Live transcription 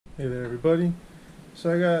Hey there, everybody.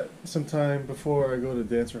 So I got some time before I go to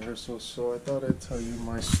dance rehearsal, so I thought I'd tell you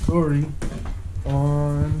my story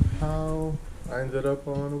on how I ended up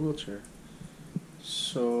on a wheelchair.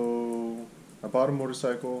 So I bought a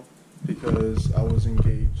motorcycle because I was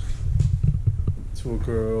engaged to a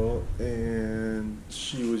girl, and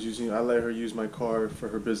I let her use my car for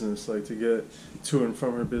her business, like to get to and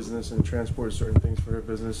from her business and transport certain things for her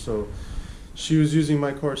business. So she was using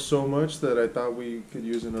my car so much that I thought we could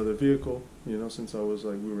use another vehicle, since we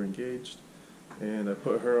were engaged. And I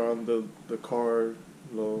put her on the car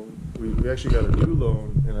loan. We actually got a new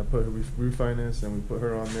loan, and we refinanced and we put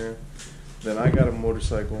her on there. Then I got a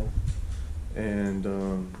motorcycle, and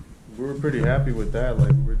we were pretty happy with that.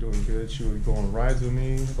 Like, we were doing good. She would go on rides with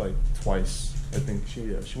me like twice. I think she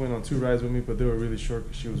went on 2 rides with me, but they were really short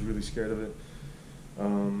because she was really scared of it.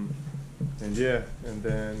 And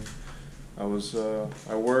then I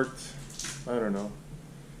worked, I don't know.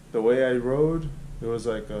 The way I rode, it was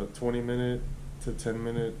like a 20-minute to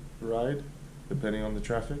 10-minute ride, depending on the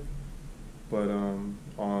traffic. But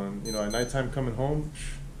at nighttime coming home,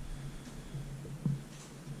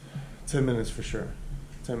 10 minutes for sure.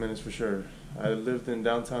 10 minutes for sure. I lived in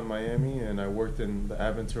downtown Miami, and I worked in the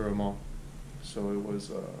Aventura Mall. So it was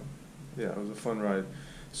a fun ride.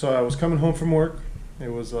 So I was coming home from work. It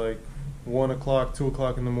was like 1 o'clock, 2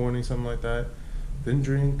 o'clock in the morning, something like that. Didn't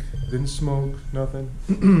drink, didn't smoke, nothing.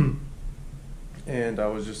 And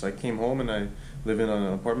I came home, and I live in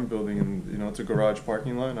an apartment building, and it's a garage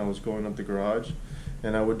parking lot, and I was going up the garage,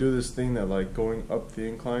 and I would do this thing that, like, going up the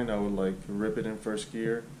incline, I would like rip it in first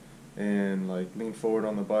gear and like lean forward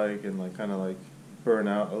on the bike and like kind of like burn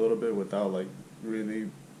out a little bit without like really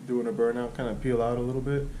doing a burnout, kind of peel out a little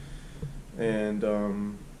bit. And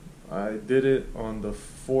I did it on the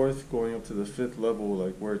 4th going up to the 5th level,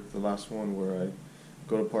 like where the last one where I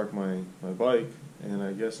go to park my bike, and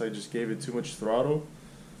I guess I just gave it too much throttle,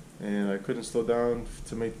 and I couldn't slow down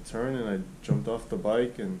to make the turn, and I jumped off the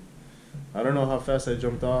bike, and I don't know how fast I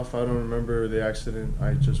jumped off. I don't remember the accident.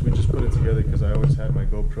 We just put it together because I always had my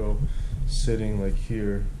GoPro sitting like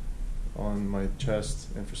here on my chest,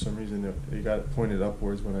 and for some reason it got pointed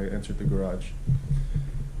upwards when I entered the garage.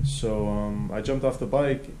 So I jumped off the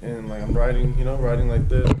bike, and like I'm riding like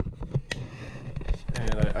this,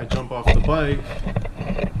 and I jump off the bike,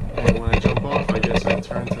 and when I jump off, I guess I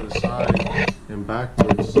turn to the side and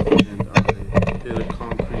backwards, and I hit a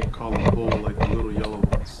concrete column pole, like the little yellow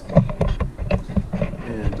ones,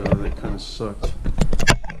 and that kind of sucked.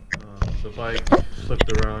 The bike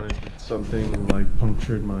flipped around and hit something, and like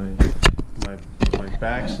punctured my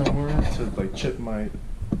back somewhere to like chip my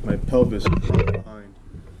pelvis behind.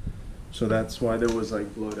 So that's why there was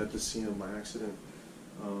like blood at the scene of my accident.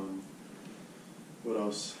 What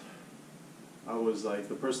else? I was like,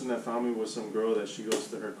 the person that found me was some girl that she goes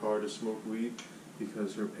to her car to smoke weed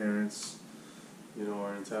because her parents,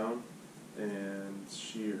 are in town, and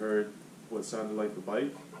she heard what sounded like the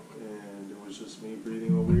bike, and it was just me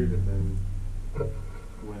breathing all weird. And then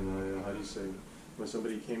when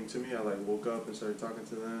somebody came to me, I like woke up and started talking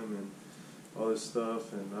to them and all this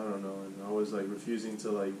stuff, and I don't know, and I was like refusing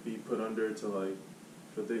to like be put under to like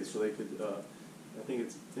so they could I think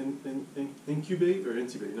it's incubate or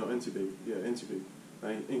intubate. No, intubate. Yeah, intubate.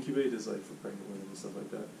 Incubate is like for pregnant women and stuff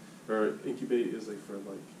like that, or incubate is like for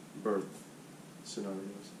like birth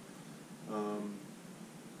scenarios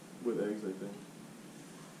with eggs, I think.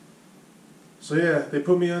 So yeah, they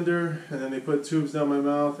put me under, and then they put tubes down my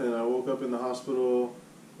mouth, and I woke up in the hospital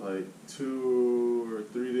like 2 or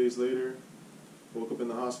 3 days later. Woke up in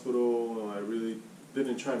the hospital. I really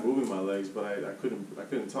didn't try moving my legs, but I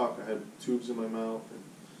couldn't talk. I had tubes in my mouth,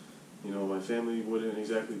 and my family wouldn't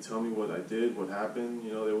exactly tell me what I did, what happened.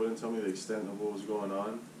 They wouldn't tell me the extent of what was going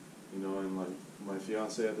on. And like my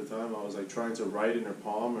fiance at the time, I was like trying to write in her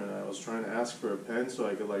palm, and I was trying to ask for a pen so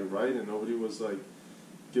I could like write, and nobody was like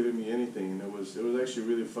giving me anything, and it was actually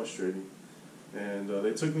really frustrating. And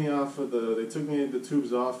they took me the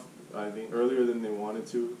tubes off, I think earlier than they wanted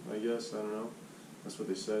to, I guess. I don't know. That's what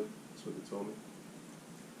they said. That's what they told me.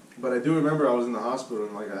 But I do remember I was in the hospital,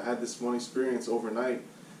 and like I had this one experience overnight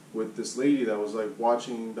with this lady that was like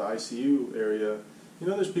watching the ICU area.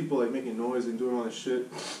 There's people like making noise and doing all this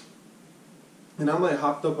shit, and I'm like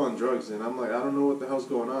hopped up on drugs, and I'm like, I don't know what the hell's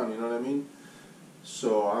going on. You know what I mean?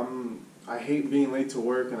 So I hate being late to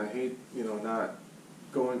work, and I hate not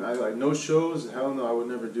going. I like no shows. Hell no, I would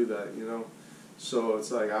never do that. So it's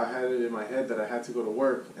like I had it in my head that I had to go to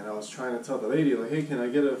work, and I was trying to tell the lady like, hey, can I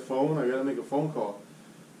get a phone? I gotta make a phone call.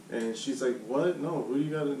 And she's like, what? No, who are you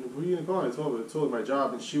gonna call? I told her my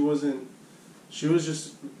job, and she was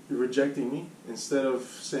just rejecting me instead of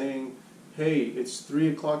saying, hey, it's 3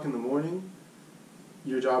 o'clock in the morning,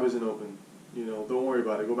 your job isn't open. You know, don't worry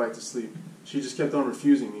about it, go back to sleep. She just kept on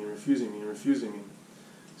refusing me and refusing me and refusing me.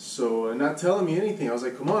 So, and not telling me anything. I was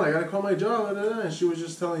like, come on, I gotta call my job, and she was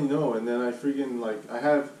just telling me no. And then I freaking, like, I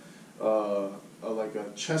have like a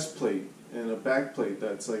chest plate and a back plate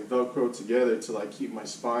that's like Velcro together to like keep my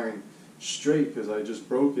spine straight, because I just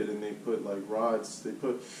broke it, and they put like rods. They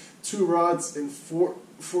put 2 rods and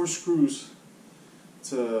four screws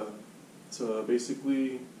to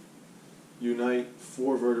basically unite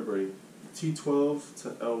 4 vertebrae, T12 to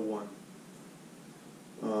L1.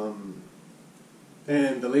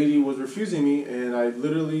 And the lady was refusing me, and I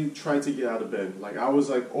literally tried to get out of bed. Like, I was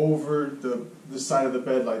like over the side of the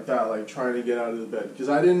bed like that, like trying to get out of the bed, because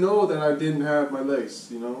I didn't know that I didn't have my legs,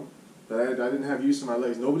 you know, that I didn't have use of my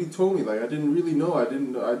legs. Nobody told me. Like, I didn't really know. It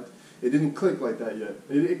didn't click like that yet.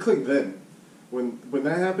 It clicked then. When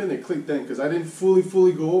that happened, it clicked then, because I didn't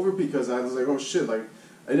fully go over, because I was like, oh shit, like,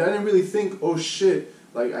 I didn't really think, oh shit,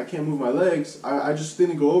 like, I can't move my legs. I just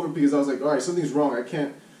didn't go over, because I was like, all right, something's wrong. I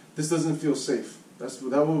can't, this doesn't feel safe. That's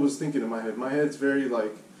what I was thinking in my head. My head's very,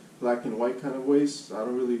 like, black and white kind of ways. I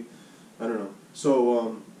don't know.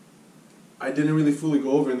 So, I didn't really fully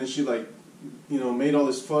go over, and then she, like, you know, made all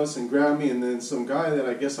this fuss and grabbed me, and then some guy that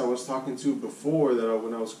I guess I was talking to before,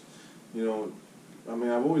 when I was, you know, I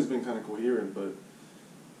mean, I've always been kind of coherent, but,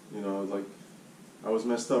 you know, like, I was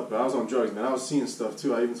messed up, but I was on drugs, man. I was seeing stuff,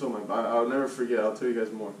 too. I even told I'll never forget. I'll tell you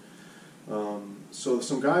guys more. So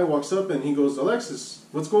some guy walks up, and he goes, Alexis,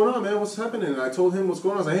 what's going on, man? What's happening? And I told him what's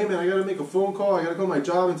going on. I was like, hey, man, I got to make a phone call. I got to call my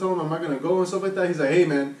job and tell him I'm not going to go and stuff like that. He's like, hey,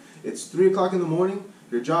 man, it's 3 o'clock in the morning.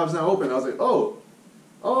 Your job's not open. I was like, oh,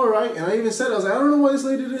 all right. And I even said, I was like, I don't know why this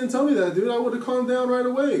lady didn't tell me that, dude. I would have calmed down right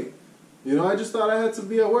away. You know, I just thought I had to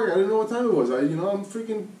be at work. I didn't know what time it was. I'm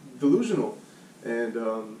freaking delusional. And,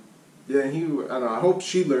 yeah, I don't know, I hope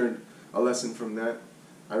she learned a lesson from that.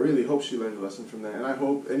 I really hope she learned a lesson from that. And I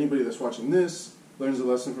hope anybody that's watching this learns a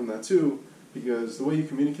lesson from that too, because the way you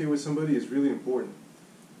communicate with somebody is really important.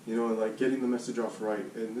 You know, like getting the message off right.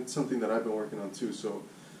 And it's something that I've been working on too. So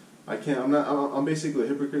I'm basically a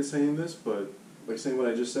hypocrite saying this, but like saying what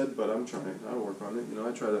I just said, but I'm trying. I work on it. You know,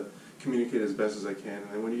 I try to communicate as best as I can.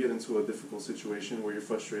 And then when you get into a difficult situation where you're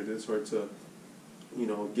frustrated, it's hard to, you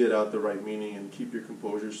know, get out the right meaning and keep your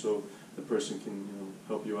composure so the person can, you know,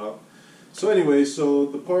 help you out. So anyway, so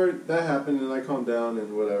the part that happened, and I calmed down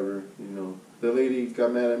and whatever, you know. The lady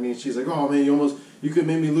got mad at me, and she's like, oh man, you could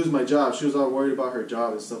make me lose my job. She was all worried about her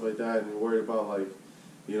job and stuff like that, and worried about, like,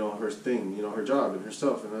 you know, her thing, you know, her job and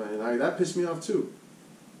herself, and that pissed me off too.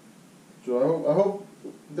 So I hope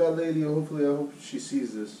that lady, hopefully I hope she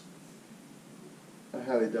sees this. I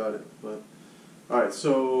highly doubt it, but, alright,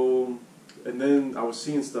 so, and then I was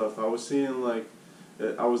seeing stuff. I was seeing, like,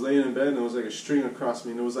 I was laying in bed, and there was like a string across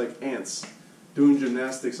me, and it was like ants doing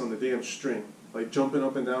gymnastics on the damn string, like jumping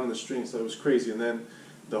up and down on the string. So it was crazy. And then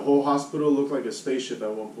the whole hospital looked like a spaceship at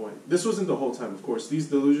one point. This wasn't the whole time, of course. These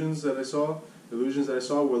delusions that I saw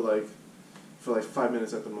were like for like 5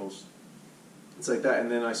 minutes at the most. It's like that. And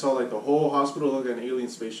then I saw like the whole hospital look like an alien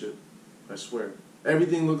spaceship. I swear,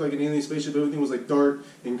 everything looked like an alien spaceship. Everything was like dark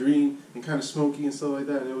and green and kind of smoky and stuff like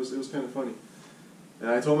that. And it was kind of funny. And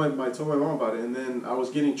I told my mom about it, and then I was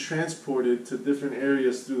getting transported to different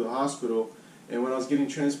areas through the hospital. And when I was getting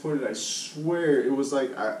transported, I swear it was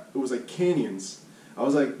like canyons. I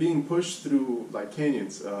was like being pushed through like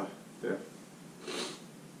canyons. Yeah.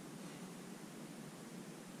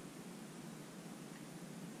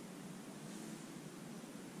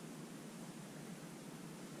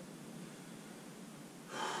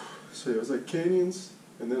 So it was like canyons,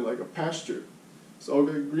 and then like a pasture. It's all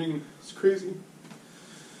got green. It's crazy.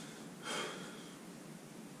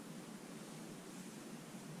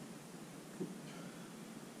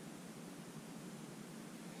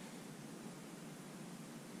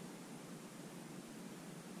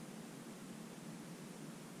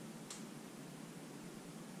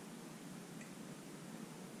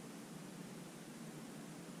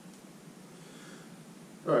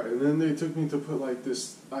 Alright, and then they took me to put like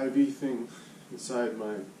this IV thing inside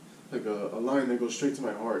my, like a line that goes straight to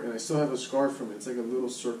my heart, and I still have a scar from it. It's like a little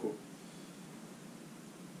circle.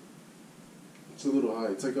 It's a little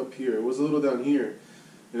high. It's like up here. It was a little down here.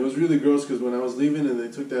 And it was really gross because when I was leaving and they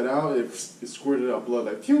took that out, it squirted out blood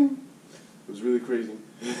like, phew! It was really crazy.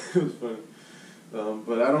 It was funny.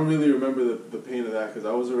 But I don't really remember the pain of that because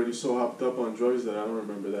I was already so hopped up on drugs that I don't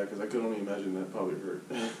remember that because I could only imagine that probably hurt.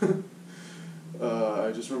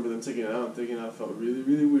 I just remember them taking it out, and taking it out felt really,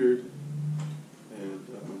 really weird.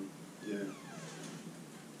 And, yeah.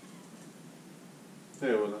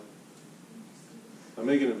 Hey, hola. I'm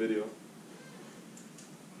making a video.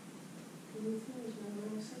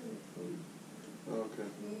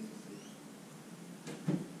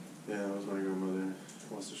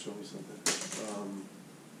 show me something.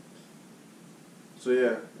 So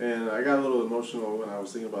yeah, and I got a little emotional when I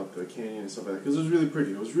was thinking about the canyon and stuff like that, because it was really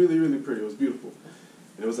pretty. It was really, really pretty. It was beautiful.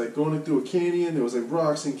 And it was like going through a canyon. There was like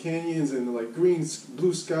rocks and canyons and like green,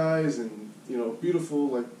 blue skies and, you know, beautiful,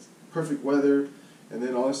 like perfect weather. And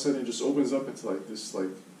then all of a sudden it just opens up into like this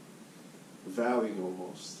like valley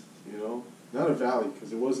almost, you know? Not a valley,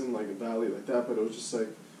 because it wasn't like a valley like that, but it was just like,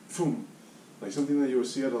 boom, like something that you would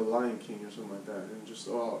see at a Lion King or something like that. And just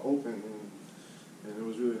all open, and it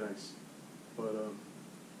was really nice. But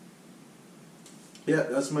yeah,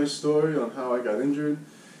 that's my story on how I got injured.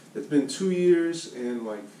 It's been 2 years and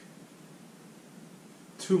like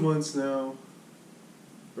 2 months now,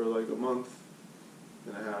 or like a month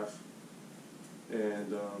and a half.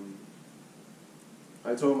 And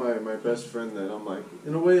I told my best friend that I'm like,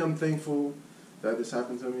 in a way I'm thankful that this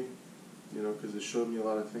happened to me, you know, because it showed me a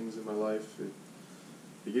lot of things in my life.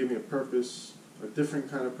 It gave me a purpose, a different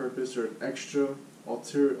kind of purpose, or an extra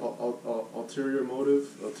ulterior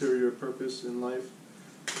motive, ulterior purpose in life.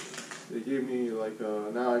 It gave me like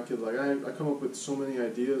now I could like I come up with so many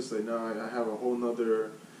ideas. Like now I have a whole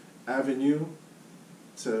nother avenue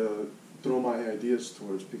to throw my ideas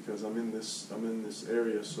towards, because I'm in this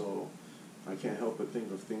area, so I can't help but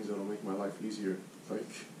think of things that'll make my life easier,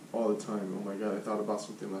 like all the time. Oh my God, I thought about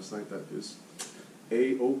something last night that is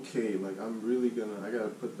A-okay. Like I gotta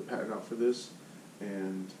put the patent out for this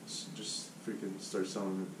and just freaking start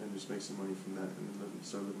selling it and just make some money from that and then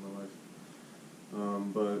start living my life.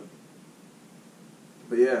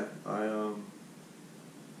 But yeah, I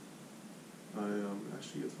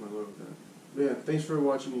actually get to my load with that. But yeah, thanks for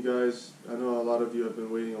watching, you guys. I know a lot of you have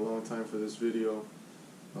been waiting a long time for this video.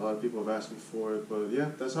 A lot of people have asked me for it, but yeah,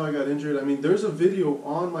 that's how I got injured. I mean, there's a video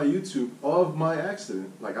on my YouTube of my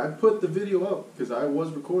accident. Like, I put the video up because I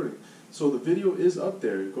was recording. So the video is up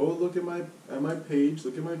there. Go look at my page,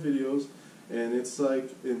 look at my videos, and it's like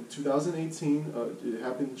in 2018, it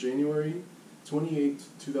happened January 28th,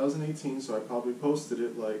 2018, so I probably posted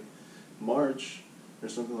it like March or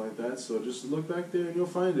something like that. So just look back there and you'll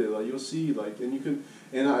find it. Like, you'll see, like, and you can,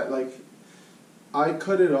 and I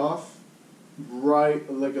cut it off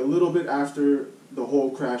right, like a little bit after the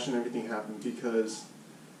whole crash and everything happened, because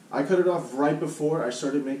I cut it off right before I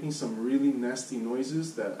started making some really nasty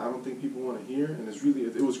noises that I don't think people want to hear, and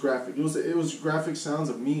it was graphic. It was graphic sounds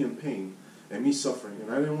of me in pain and me suffering,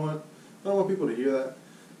 and I don't want people to hear that.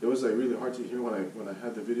 It was like really hard to hear when I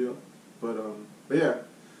had the video, but yeah,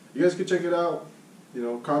 you guys could check it out. You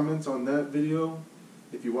know, comment on that video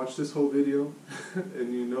if you watch this whole video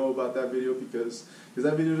and you know about that video, because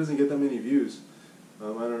that video doesn't get that many views. I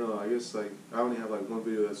don't know. I guess like I only have like one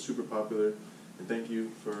video that's super popular, and thank you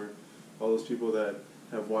for all those people that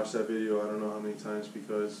have watched that video. I don't know how many times,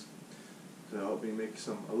 because it helped me make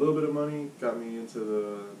a little bit of money, got me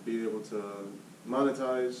into being able to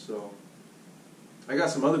monetize. So I got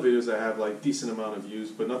some other videos that have like decent amount of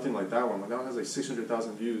views, but nothing like that one. Like that one has like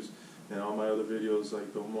 600,000 views, and all my other videos,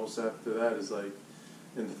 like the most after that is like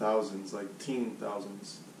in the thousands, like teen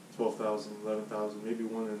thousands, 12,000, 11,000, maybe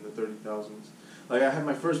one in the 30,000s. Like I had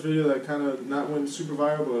my first video that kind of not went super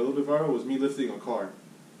viral, but a little bit viral, was me lifting a car.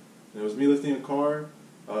 And it was me lifting a car.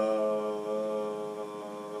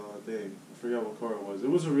 Dang, I forgot what car it was. It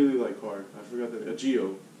was a really light car. I forgot a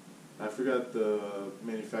Geo. I forgot the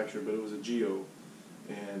manufacturer, but it was a Geo.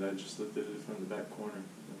 And I just lifted it from the back corner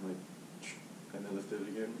and then lifted it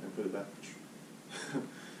again and put it back.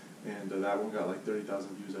 And that one got like 30,000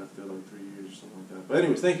 views after like 3 years or something like that. But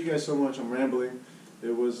anyways, thank you guys so much. I'm rambling.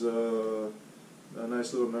 It was a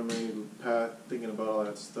nice little memory path, thinking about all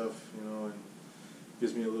that stuff, you know, and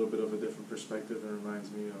gives me a little bit of a different perspective and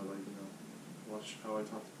reminds me of, like, you know, watch how I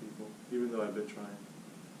talk to people, even though I've been trying.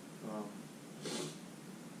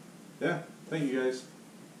 Yeah, thank you guys.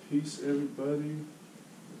 Peace, everybody.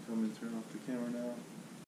 I'm going to turn off the camera now.